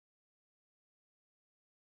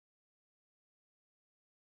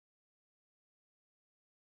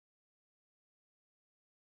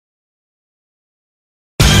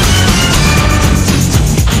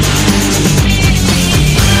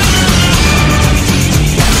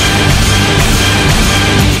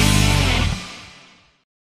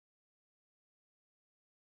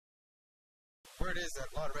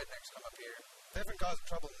causing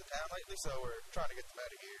trouble in the town lately, so we're trying to get them out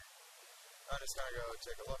of here. I'm just gonna go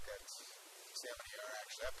take a look at, see how many are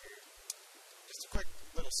actually up here. Just a quick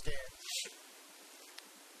little scan.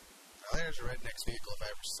 Now there's a redneck's vehicle if I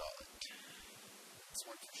ever saw it. This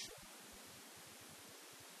one for sure.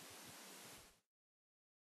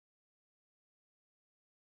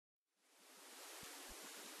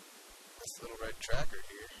 This little red tracker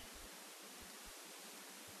here.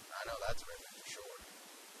 I know that's a redneck for sure.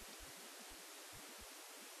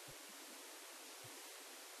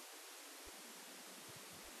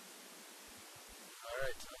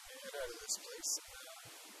 Alright, time to head out of this place and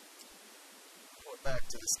report back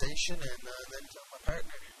to the station and then tell my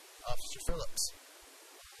partner, Officer Phillips.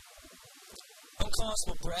 I'm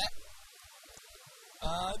Constable Brett.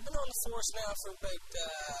 I've been on the force now for about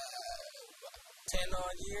 10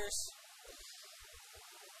 odd years.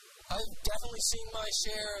 I've definitely seen my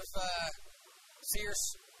share of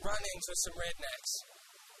fierce run-ins with some rednecks,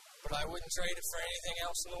 but I wouldn't trade it for anything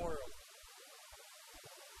else in the world.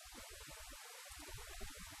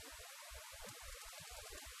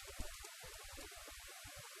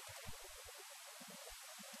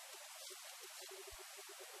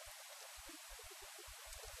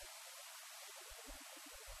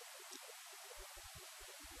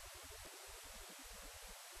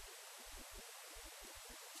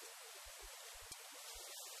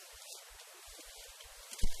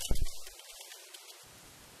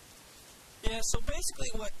 Yeah, so basically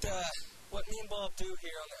what me and Bob do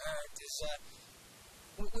here on the Hants is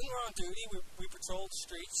when we're on duty, we patrol the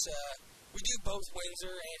streets. We do both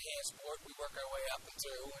Windsor and Hantsport. We work our way up and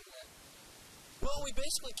through. And, well, we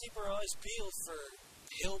basically keep our eyes peeled for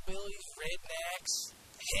hillbillies, rednecks,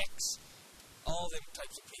 hicks, all them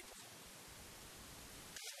types of people.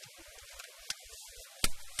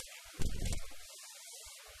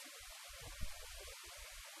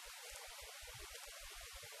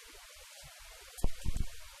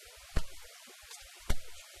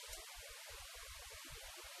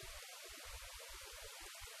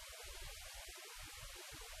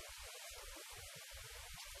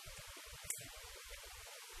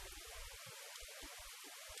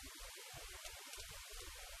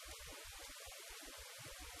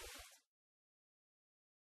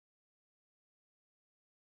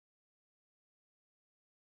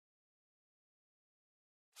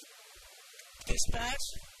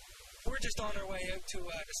 Dispatch, we're just on our way out to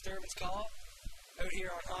a disturbance call out here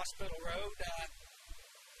on Hospital Road.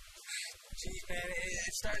 Geez, man,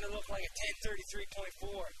 it's starting to look like a 1033.4.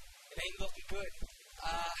 It ain't looking good.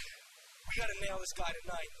 We gotta nail this guy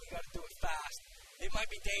tonight. We gotta do it fast. It might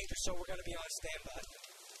be dangerous, so we're gonna be on standby.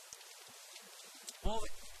 Well,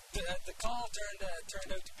 the call turned out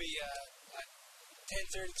to be a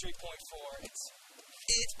 1033.4.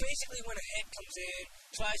 It's basically when a hick comes in,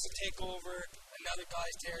 tries to take over another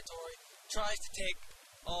guy's territory, tries to take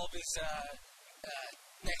all of his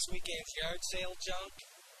next weekend's yard sale junk.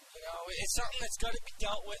 You know, it's something that's got to be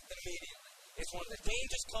dealt with immediately. It's one of the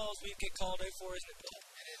dangerous calls we get called out for, isn't it, Bill?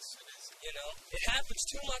 It is. You know, it happens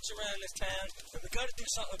too much around this town, and we got to do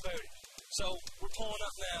something about it. So we're pulling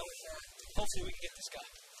up now, and hopefully we can get this guy.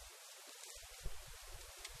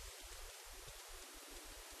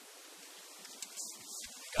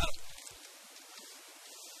 Got him.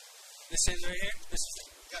 This is right here? This is it?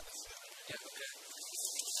 Got this. Yeah, okay.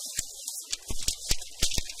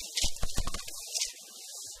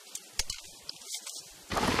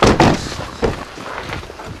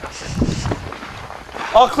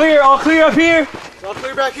 All clear up here. All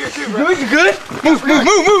clear back here too, bro. You good? Move.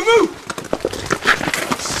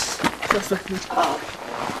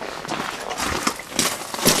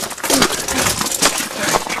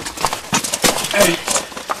 Hey,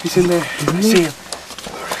 he's in there. I see him.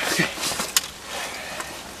 Okay.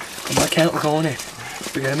 On my count, we're going in.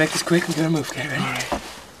 We gotta make this quick. We gotta move. Okay, ready? All right.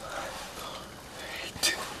 3,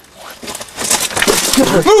 2,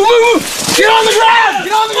 1. Move! Get on the ground!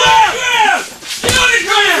 Get on the ground! Get on the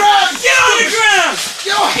ground! Get on the ground!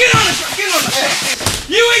 Get on the ground!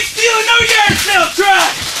 You ain't stealing no yard sale truck!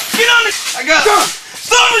 Get on the... I got it!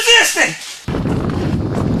 Stop resisting!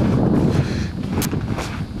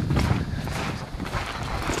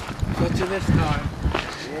 Go to this time.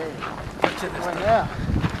 Go to this time. Yeah.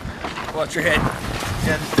 Watch your head.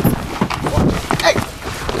 Hey!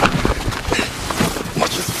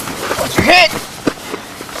 Watch your head!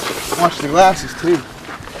 Watch the glasses too.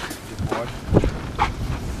 Good boy.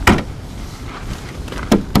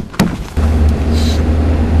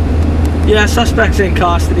 Yeah, suspect's in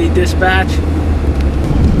custody, dispatch.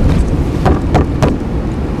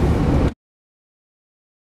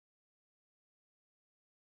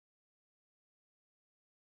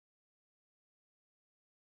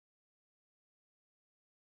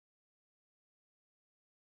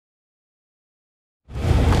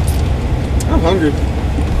 hungry.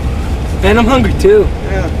 Man, I'm hungry too.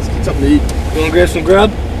 Yeah, let's get something to eat. You wanna grab some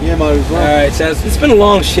grub? Yeah, might as well. Alright, Saz. It's been a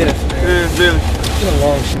long shift. Yeah, really. It's been a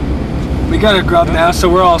long shift. We got our grub now, so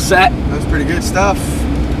we're all set. That was pretty good stuff.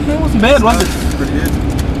 It wasn't bad, was it? Pretty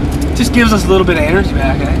good. Just gives us a little bit of energy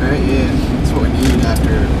back, eh? Right, yeah. That's what we need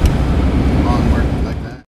after